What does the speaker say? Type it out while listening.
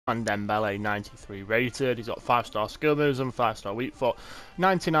Ousmane Dembele, 93 rated. He's got 5-star skill moves and 5-star weak foot,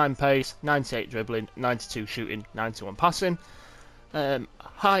 99 pace, 98 dribbling, 92 shooting, 91 passing.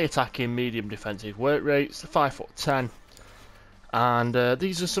 High attacking, medium defensive work rates, 5'10". And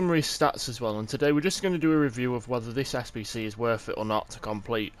these are summary stats as well, and today we're just going to do a review of whether this SBC is worth it or not to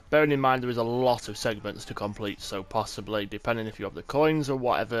complete. Bearing in mind there is a lot of segments to complete, so possibly, depending if you have the coins or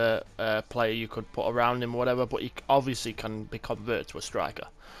whatever player you could put around him or whatever, but you obviously can be converted to a striker.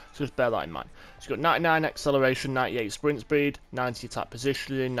 So just bear that in mind. So you've got 99 acceleration, 98 sprint speed, 90 attack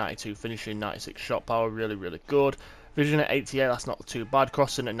positioning, 92 finishing, 96 shot power, really, really good. Vision at 88, that's not too bad.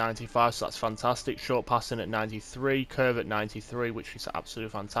 Crossing at 95, so that's fantastic. Short passing at 93. Curve at 93, which is absolutely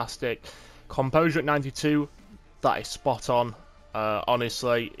fantastic. Composure at 92, that is spot on.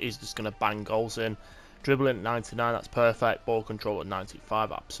 Honestly, he's just going to bang goals in. Dribbling at 99, that's perfect. Ball control at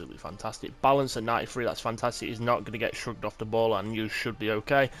 95, absolutely fantastic. Balance at 93, that's fantastic. He's not going to get shrugged off the ball, and you should be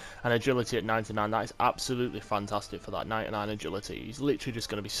okay. And agility at 99, that is absolutely fantastic for that 99 agility. He's literally just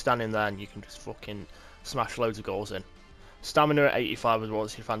going to be standing there, and you can just fucking smash loads of goals in. Stamina at 85 as well,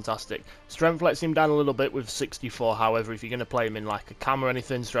 which is fantastic. Strength lets him down a little bit with 64, however, if you're going to play him in like a cam or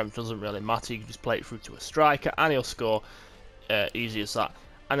anything, strength doesn't really matter. You can just play it through to a striker, and he'll score easy as that.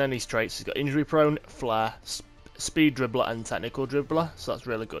 And then his traits, he's got injury prone, flair, speed dribbler, and technical dribbler, so that's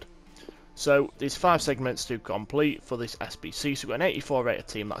really good. So there's 5 segments to complete for this SBC, so we've got an 84 rated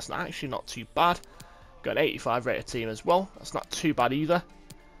team, that's actually not too bad. Got an 85 rated team as well, that's not too bad either.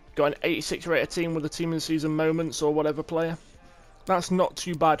 Got an 86 rated team with a team in season moments or whatever player. That's not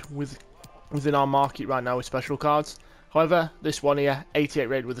too bad within our market right now with special cards. However, this one here, 88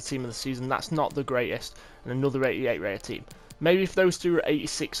 rated with a team of the season, that's not the greatest. And another 88 rated team. Maybe if those two were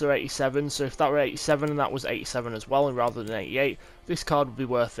 86 or 87, so if that were 87 and that was 87 as well, and rather than 88, this card would be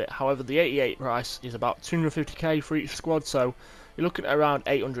worth it. However, the 88 price is about 250k for each squad, so you're looking at around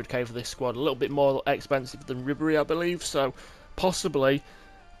 800k for this squad. A little bit more expensive than Ribery, I believe, so possibly.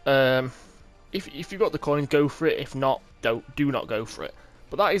 If you've got the coin, go for it. If not, do not go for it.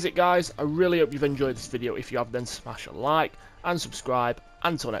 But that is it, guys. I really hope you've enjoyed this video. If you have, then smash a like and subscribe.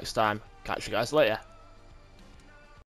 Until next time, catch you guys later.